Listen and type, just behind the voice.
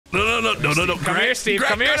No. Come here, Steve.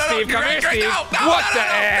 Come here, Steve. Come here, Steve. What the?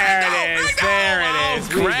 There it is. There it is.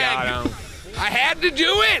 We got him. I had to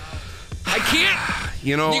do it. I can't.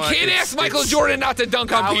 You know, you can't ask Michael Jordan not to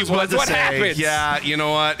dunk on people. That's what happens. Yeah, you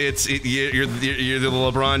know what? You're the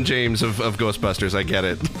LeBron James of Ghostbusters. I get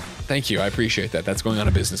it. Thank you. I appreciate that. That's going on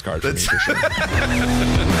a business card for me for sure.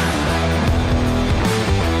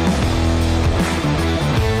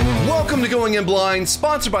 Welcome to Going In Blind,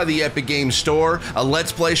 sponsored by the Epic Games Store, a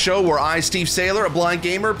Let's Play show where I, Steve Saylor, a blind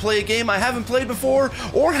gamer, play a game I haven't played before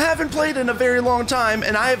or haven't played in a very long time,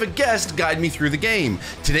 and I have a guest guide me through the game.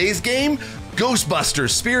 Today's game, Ghostbusters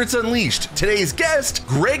Spirits Unleashed. Today's guest,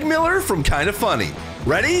 Greg Miller from Kinda Funny.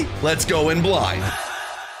 Ready? Let's go in blind.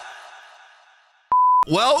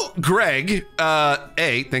 Well, Greg,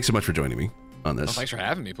 thanks so much for joining me on this. Oh, thanks for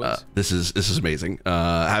having me, please. This is amazing.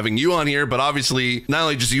 Having you on here, but obviously not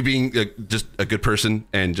only just you being just a good person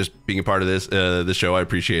and just being a part of this show, I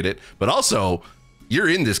appreciate it, but also you're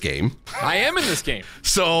in this game. I am in this game.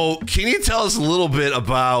 So can you tell us a little bit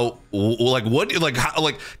about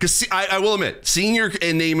because I will admit, seeing your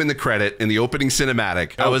name in the credit in the opening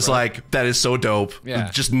cinematic, I was like, that is so dope. Yeah.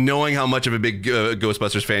 Just knowing how much of a big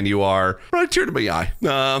Ghostbusters fan you are, right, tear to my eye.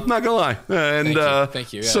 I'm not gonna lie. And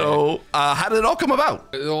thank you. Yeah, so how did it all come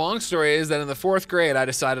about? The long story is that in the 4th grade, I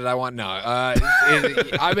decided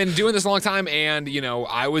I've been doing this a long time, and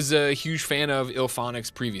I was a huge fan of Ilphonic's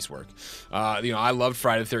previous work. I loved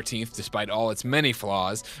Friday the 13th despite all its many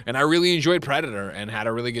flaws, and I really enjoyed Predator and had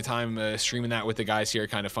a really good time streaming that with the guys here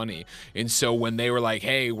at Kinda Funny. And so when they were like,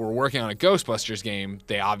 hey, we're working on a Ghostbusters game,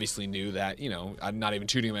 they obviously knew that, I'm not even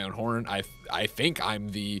tooting my own horn. I think I'm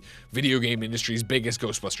the video game industry's biggest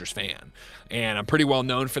Ghostbusters fan, and I'm pretty well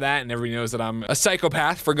known for that, and everybody knows that I'm a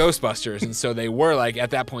psychopath for Ghostbusters. And so they were like,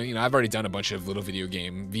 at that point, I've already done a bunch of little video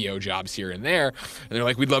game VO jobs here and there, and they're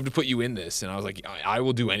like, we'd love to put you in this. And I was like, I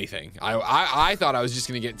will do anything. I thought I was just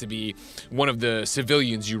going to get to be one of the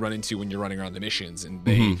civilians you run into when you're running around the missions, and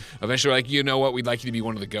they eventually were like, you know what, we'd like you to be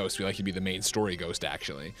one of the ghosts. We'd like you to be the main story ghost,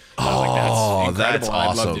 actually. And I was like, that's incredible. That's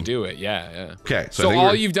awesome. I'd love to do it. Yeah. Okay, so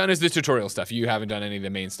all you've done is the tutorial stuff. You haven't done any of the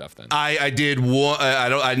main stuff then. I did one.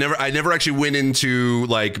 I never actually went into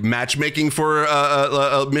like matchmaking for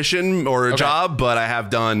a mission or a job, but I have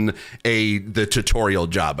done the tutorial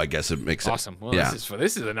job. I guess it makes sense. Awesome. Well,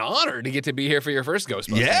 this is an honor to get to be here for your first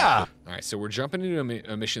Ghostbusters. Yeah. All right, so we're jumping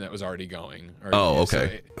into a mission that was already going.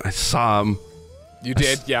 Okay. So I saw him. You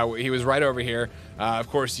did, yeah. He was right over here. Of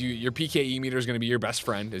course, your PKE meter is going to be your best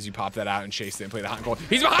friend as you pop that out and chase it and play the hot and cold.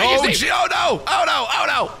 He's behind you, Steve! Oh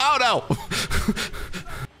no!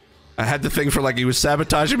 I had the thing for like he was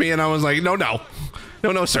sabotaging me, and I was like,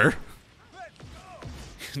 no, sir.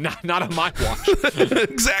 Not on my watch.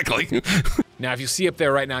 Exactly. Now, if you see up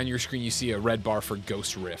there right now on your screen, you see a red bar for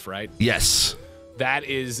Ghost Riff, right? Yes. That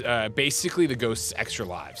is basically the ghost's extra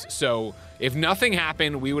lives. So if nothing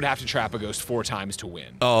happened, we would have to trap a ghost 4 times to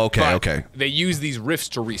win. Oh, okay, but okay. They use these rifts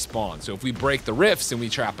to respawn. So if we break the rifts and we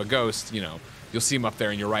trap a ghost, you'll see him up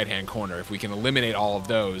there in your right-hand corner. If we can eliminate all of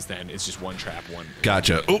those, then it's just one trap, one.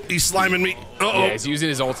 Gotcha. Oh, he's sliming me. Uh-oh. Yeah, he's using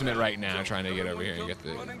his ultimate right now, trying to get over here and get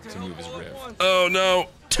to move his rift. Oh no.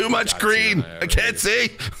 Too much green. I can't see.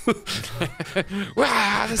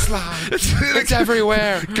 Wow, the slime. It's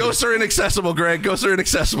everywhere. Ghosts are inaccessible, Greg. Ghosts are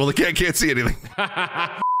inaccessible. They can't see anything.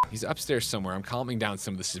 He's upstairs somewhere. I'm calming down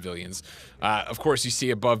some of the civilians. Of course, you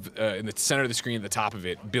see above, in the center of the screen, at the top of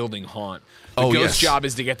it, building haunt. The ghost's job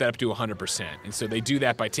is to get that up to 100%. And so they do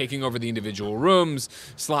that by taking over the individual rooms,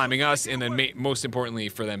 sliming us, and then most importantly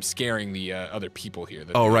for them, scaring the other people here.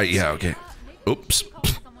 Oh, right. Yeah, okay. Oops.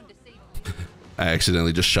 I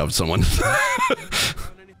accidentally just shoved someone.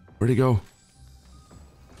 Where'd he go?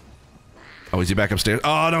 Oh, is he back upstairs?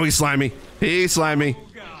 Oh, no, he's slimy. He's slimy.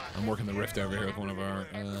 I'm working the rift over here with one of our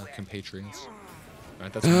compatriots. All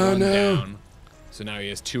right, that's one down. So now he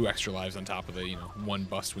has 2 extra lives on top of the, 1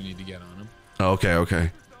 bust we need to get on him. Okay.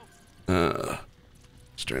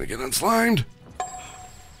 Just trying to get unslimed.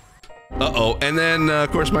 Uh-oh, and then, of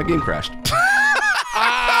course, my game crashed.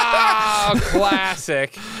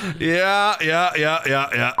 Classic.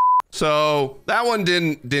 Yeah. So that one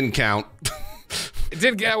didn't count. It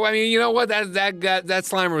did get. I mean, you know what? That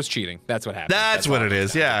Slimer was cheating. That's what happened. That's what it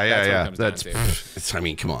is. Yeah. That's. I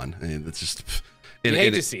mean, come on. It's just. You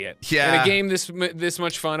hate to see it. Yeah. In a game this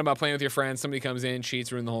much fun about playing with your friends, somebody comes in,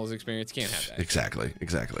 cheats, ruin the whole experience. Can't have that. Exactly.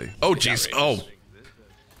 Oh, jeez. Oh.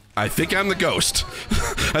 I think I'm the ghost.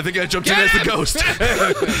 I think I jumped in as the ghost.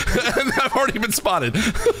 And I've already been spotted.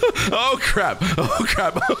 Oh, crap. Oh,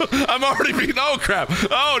 crap. I'm already being... Oh, crap.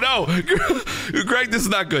 Oh, no. Greg, this is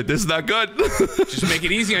not good. This is not good. Just make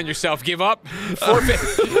it easy on yourself. Give up. Forfeit.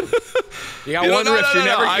 You got one rift.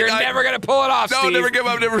 You're never going to pull it off, No, Steve. never give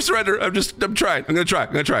up. Never surrender. I'm trying. I'm going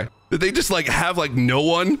to try. Did they just, like, have, like, no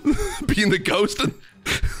one being the ghost?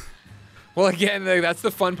 Well, again, that's the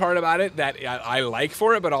fun part about it that I like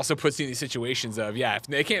for it, but also puts you in these situations of, yeah, if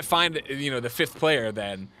they can't find, you know, the fifth player,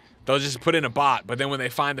 then they'll just put in a bot. But then when they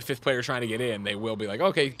find the fifth player trying to get in, they will be like,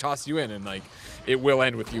 okay, toss you in, and like it will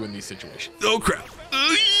end with you in these situations. Oh crap!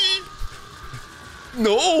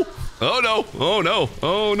 No! Oh no! Oh no!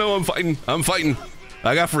 Oh no! I'm fighting! I'm fighting!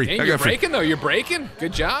 I got free. And you're breaking though. You're breaking.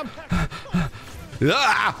 Good job.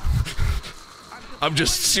 Ah! I'm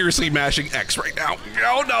just seriously mashing X right now.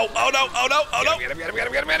 Oh no! Oh no! Oh no! Oh no! Get him!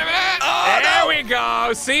 Oh, there we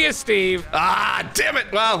go. See you, Steve. Ah, damn it!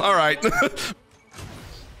 Well, all right.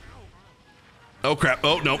 Oh crap!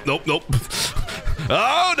 Oh no! Nope! Nope!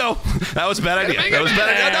 Oh no! That was a bad idea. That was a bad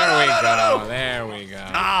idea. No. There we go.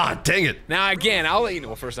 Ah, dang it! Now again, I'll let you know.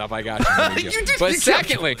 Well, first off, I got you. But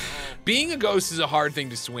secondly, being a ghost is a hard thing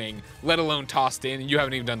to swing, let alone tossed in, and you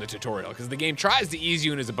haven't even done the tutorial because the game tries to ease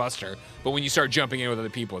you in as a buster, but when you start jumping in with other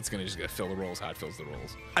people, it's just gonna fill the roles how it fills the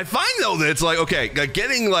roles. I find though that it's like okay,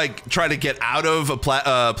 trying to get out of a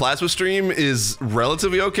plasma stream is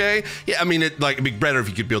relatively okay. Yeah, I mean it'd be better if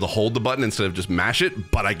you could be able to hold the button instead of just mash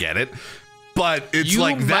it, but I get it. But it's you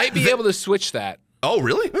might be able to switch that. Oh,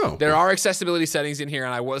 really? Oh. There are accessibility settings in here,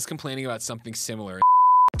 and I was complaining about something similar.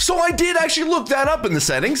 So I did actually look that up in the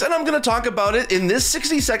settings, and I'm going to talk about it in this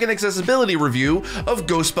 60-second accessibility review of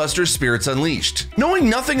Ghostbusters Spirits Unleashed. Knowing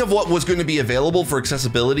nothing of what was going to be available for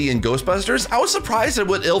accessibility in Ghostbusters, I was surprised at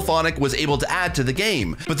what IllFonic was able to add to the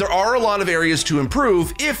game, but there are a lot of areas to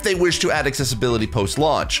improve if they wish to add accessibility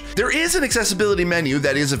post-launch. There is an accessibility menu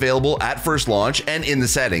that is available at first launch and in the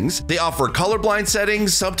settings. They offer colorblind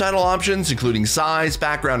settings, subtitle options, including size,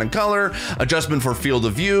 background, and color, adjustment for field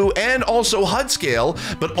of view, and also HUD scale,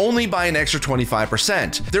 but only by an extra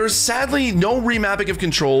 25%. There is sadly no remapping of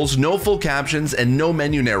controls, no full captions, and no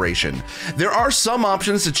menu narration. There are some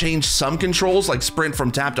options to change some controls like sprint from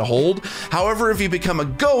tap to hold. However, if you become a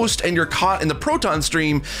ghost and you're caught in the proton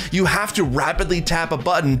stream, you have to rapidly tap a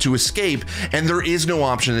button to escape, and there is no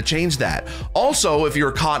option to change that. Also, if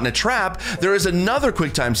you're caught in a trap, there is another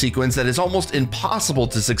QuickTime sequence that is almost impossible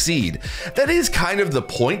to succeed. That is kind of the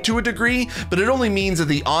point to a degree, but it only means that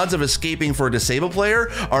the odds of escaping for a disabled player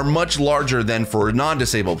are much larger than for a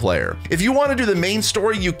non-disabled player. If you want to do the main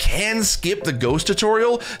story, you can skip the ghost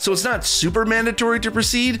tutorial, so it's not super mandatory to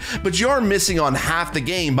proceed, but you are missing on half the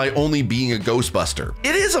game by only being a Ghostbuster.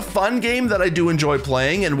 It is a fun game that I do enjoy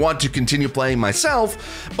playing and want to continue playing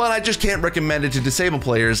myself, but I just can't recommend it to disabled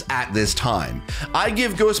players at this time. I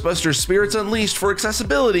give Ghostbusters Spirits Unleashed for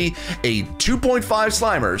accessibility a 2.5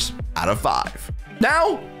 Slimers out of 5.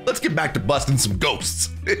 Now, let's get back to busting some ghosts.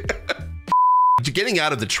 Getting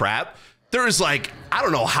out of the trap, there is like, I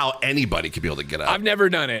don't know how anybody could be able to get out. I've never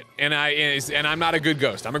done it, and I'm not a good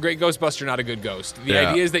ghost. I'm a great Ghostbuster, not a good ghost. The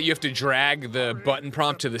idea is that you have to drag the button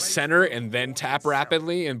prompt to the center and then tap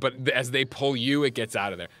rapidly, but as they pull you, it gets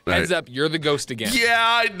out of there. Right. Heads up, you're the ghost again. Yeah,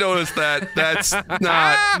 I noticed that. That's not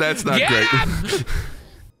great.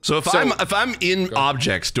 So if I'm in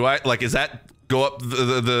objects, do I like? Is that go up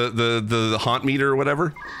the haunt meter or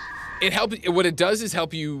whatever? What it does is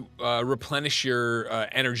help you replenish your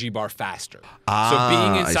energy bar faster. So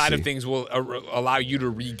being inside of things will allow you to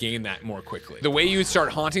regain that more quickly. The way you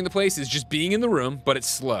start haunting the place is just being in the room, but it's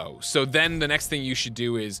slow. So then the next thing you should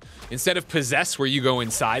do is, instead of possess where you go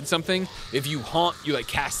inside something, if you haunt, you like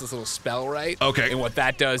cast this little spell, right? Okay. And what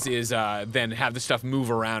that does is then have the stuff move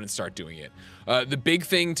around and start doing it. The big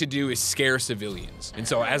thing to do is scare civilians. And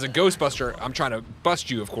so as a Ghostbuster, I'm trying to bust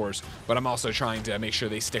you, of course, but I'm also trying to make sure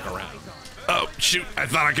they stick around. Oh, shoot. I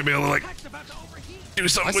thought I could be able to, like, do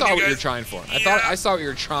something with you guys. I saw what you're trying for. I saw what you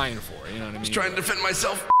were trying for, you know what I mean? I was trying to defend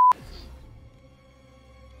myself.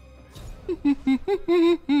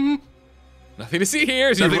 Nothing to see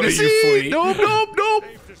here. Nothing to see. Nope.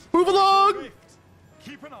 Move along.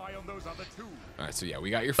 Keep an eye on those other two. All right, so yeah, we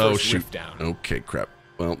got your first rift down. Okay, crap.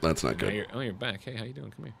 Well, that's not good. You're back. Hey, how you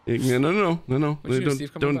doing? Come here. No. No.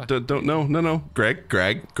 Greg.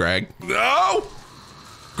 No!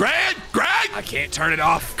 Greg! I can't turn it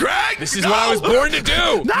off. Greg! This is what I was born to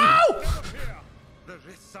do! No!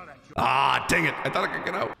 Ah, dang it. I thought I could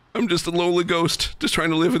get out. I'm just a lowly ghost, just trying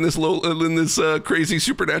to live in this crazy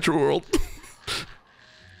supernatural world.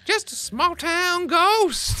 Just a small town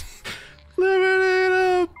ghost. Living it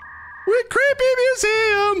up. Creepy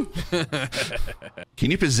museum.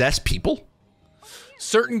 Can you possess people?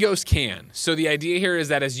 Certain ghosts can. So the idea here is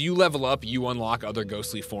that as you level up, you unlock other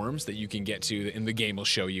ghostly forms that you can get to, and the game will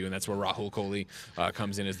show you, and that's where Rahul Kohli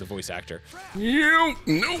comes in as the voice actor. No.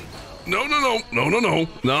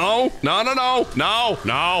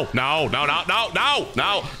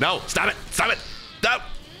 Stop it. No.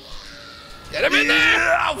 Get him in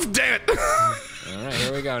there! Oh, damn it. All right,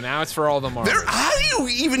 here we go. Now it's for all the marbles. How do you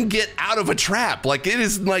even get out of a trap? Like, it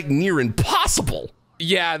is like near impossible.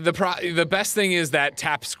 Yeah, the best thing is that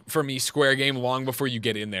taps for me square game long before you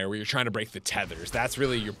get in there, where you're trying to break the tethers. That's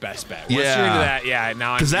really your best bet. Once you're into that, yeah,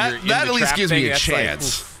 now because that at least gives me a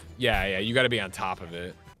chance. Like, yeah, you got to be on top of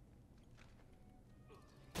it.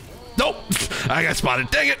 Nope, I got spotted.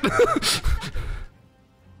 Dang it!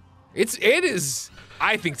 It is.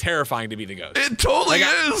 I think terrifying to be the ghost. It totally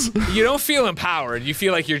is. You don't feel empowered. You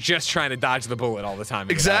feel like you're just trying to dodge the bullet all the time.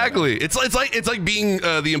 Exactly. It's like being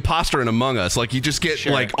the imposter in Among Us. Like you just get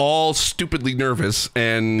like all stupidly nervous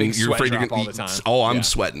and you're afraid you're gonna all the time. Oh, I'm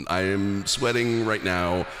sweating. I am sweating right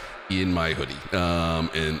now in my hoodie.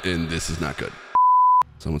 And this is not good.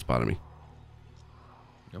 Someone spotted me.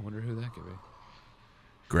 I wonder who that could be.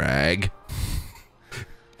 Greg. I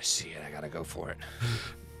see it. I gotta go for it.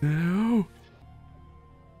 No.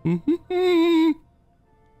 No. No.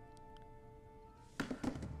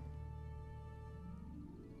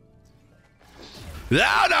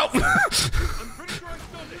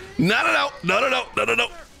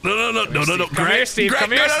 Come here, Steve.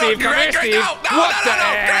 Come here, Steve. What the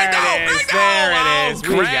heck? There it is.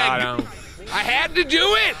 We got him. I had to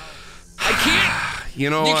do it. I can't. You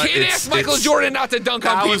know you what? can't ask Michael Jordan not to dunk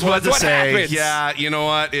on people. I was about to say, happens. yeah, you know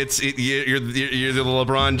what? You're the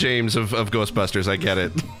LeBron James of Ghostbusters. I get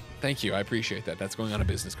it. Thank you. I appreciate that. That's going on a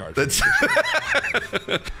business card. That's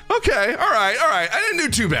okay. All right. I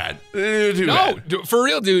didn't do too bad. No, for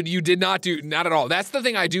real, dude. You did not at all. That's the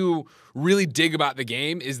thing I do really dig about the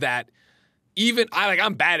game is that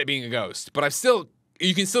I'm bad at being a ghost, but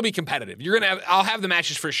you can still be competitive. I'll have the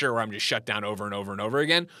matches for sure where I'm just shut down over and over and over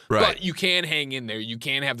again. Right. But you can hang in there. You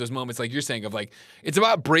can have those moments like you're saying of like, it's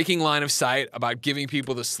about breaking line of sight, about giving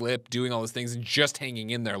people the slip, doing all those things, and just hanging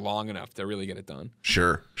in there long enough to really get it done.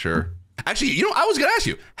 Sure. Actually, I was going to ask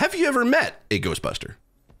you, have you ever met a Ghostbuster?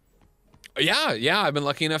 Yeah. I've been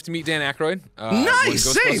lucky enough to meet Dan Aykroyd. Nice,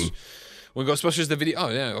 same. When Ghostbusters the video, oh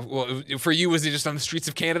yeah. Well, for you, was he just on the streets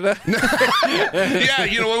of Canada?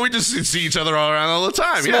 Yeah, we just see each other all the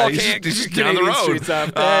time. Small he's just down the road. Streets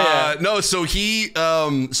up there, No, so so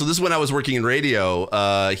this is when I was working in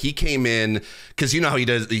radio. He came in because you know how he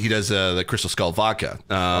does the Crystal Skull vodka,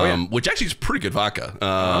 which actually is pretty good vodka.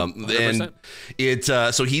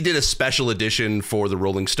 And so he did a special edition for the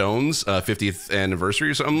Rolling Stones 50th anniversary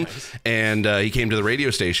or something, and he came to the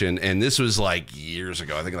radio station, and this was like years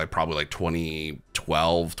ago. I think probably like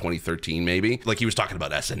 2012, 2013 maybe. Like he was talking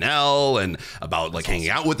about SNL and about like hanging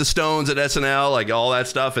out with the Stones at SNL, like all that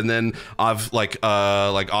stuff. And then off mic,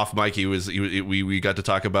 we got to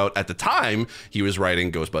talk about, at the time he was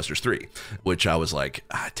writing Ghostbusters 3, which I was like,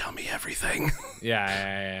 tell me everything.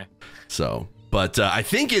 Yeah. So, but I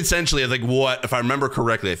think essentially, like if I remember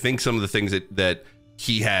correctly, I think some of the things that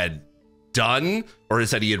he had done or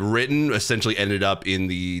that he had written essentially ended up in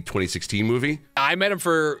the 2016 movie. I met him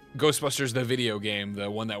for Ghostbusters the video game, the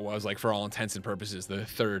one that was like for all intents and purposes the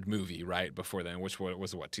third movie right before then, which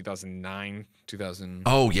was what, 2009, 2000.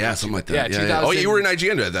 Oh yeah, something like that. Yeah. Oh, you were in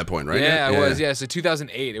IGN at that point, right? Yeah, I was. Yeah, so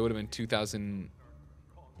 2008. It would have been 2000.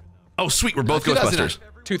 Oh sweet, we're both Ghostbusters.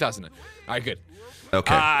 2009. All right, good.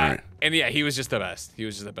 Okay. All right. And yeah, he was just the best. He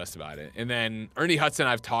was just the best about it. And then Ernie Hudson,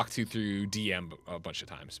 I've talked to through DM a bunch of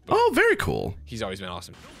times. But very cool. He's always been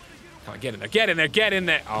awesome. Come on, get in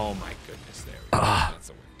there. Oh my goodness, there we go.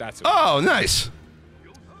 That's nice.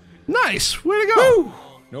 Nice. Way to go. Woo!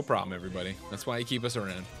 No problem, everybody. That's why you keep us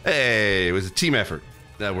around. Hey, it was a team effort.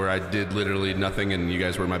 Where I did literally nothing and you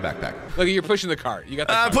guys were in my backpack. Look, you're pushing the cart. You got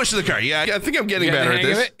the cart. Pushing the cart. Yeah, I think I'm getting better at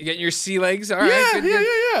this. You getting your sea legs? All right.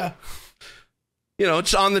 Yeah.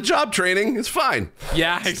 It's on the job training. It's fine.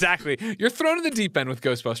 Yeah, exactly. You're thrown in the deep end with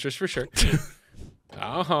Ghostbusters for sure.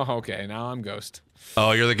 Oh, okay. Now I'm Ghost.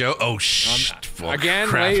 Oh, you're the ghost? Oh, again,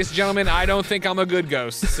 crap. Ladies and gentlemen, I don't think I'm a good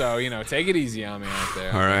ghost. So, take it easy on me out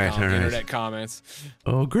there. All right. Internet comments.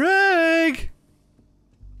 Oh, Greg.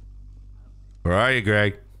 Where are you,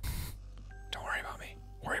 Greg? Don't worry about me.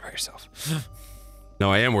 Worry about yourself.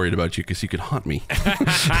 No, I am worried about you because you could haunt me.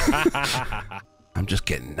 I'm just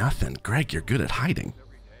getting nothing. Greg, you're good at hiding.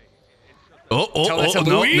 Oh,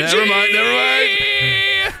 no, never mind.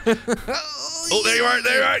 Oh, there you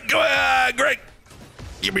are. Go ahead, Greg.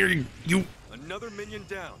 Give me you. Another minion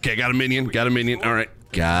down. Okay, got a minion. Got a minion. All right.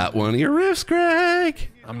 Got one of your rifts, Greg.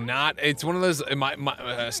 I'm not. It's one of those.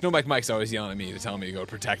 Snowbike Mike's always yelling at me to tell me to go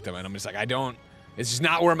protect him, and I'm just like, I don't. It's just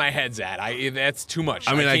not where my head's at. That's too much.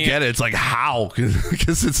 I mean, I get it. It's like how,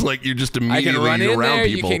 because it's like you're just immediately I can run in around there,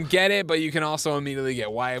 people. You can get it, but you can also immediately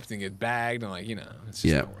get wiped and get bagged, and like it's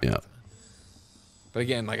just not worth it. But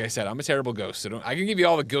again, like I said, I'm a terrible ghost. So I can give you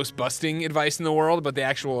all the ghost busting advice in the world, but the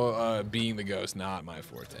actual being the ghost, not my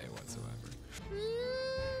forte whatsoever.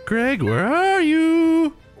 Greg, where are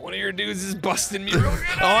you? One of your dudes is busting me real good.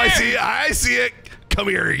 Oh, I see it. I see it. Come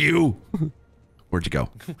here, you. Where'd you go?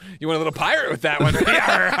 You went a little pirate with that one.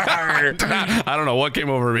 I don't know what came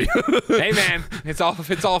over me. Hey man, it's all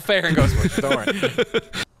fair in Ghostbusters. Don't worry.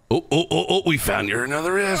 Oh! We found you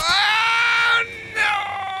another rift. Oh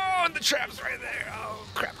no! The trap's right there. Oh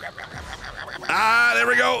crap! Ah, there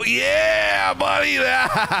we go. Yeah, buddy. All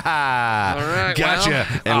right, gotcha.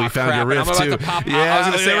 And we found your rift too. Yeah, I was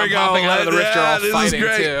gonna say I'm popping out of the rift. You're all fighting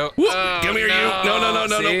too. Come here, you. No.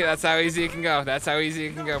 See, that's how easy it can go. That's how easy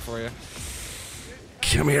it can go for you.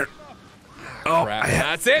 Come here. Oh,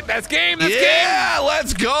 that's it. That's game. That's game. Yeah,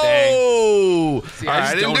 let's go. See, all right,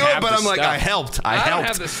 I didn't do it, but I'm like, I helped. I don't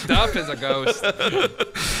have the stuff as a ghost.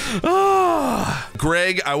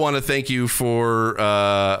 Greg, I want to thank you for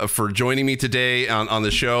joining me today on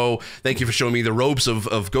the show. Thank you for showing me the ropes of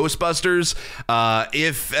Ghostbusters.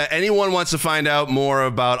 If anyone wants to find out more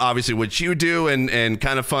about obviously what you do and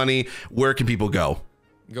Kind of Funny, where can people go?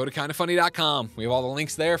 Go to kindoffunny.com. We have all the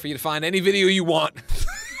links there for you to find any video you want.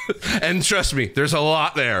 And trust me, there's a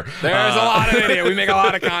lot there. There's a lot of video. We make a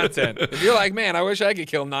lot of content. If you're like, man, I wish I could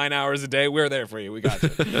kill 9 hours a day, we're there for you. We got you.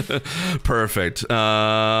 Perfect.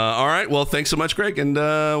 All right. Well, thanks so much, Greg, and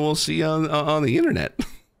we'll see you on the internet.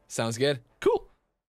 Sounds good.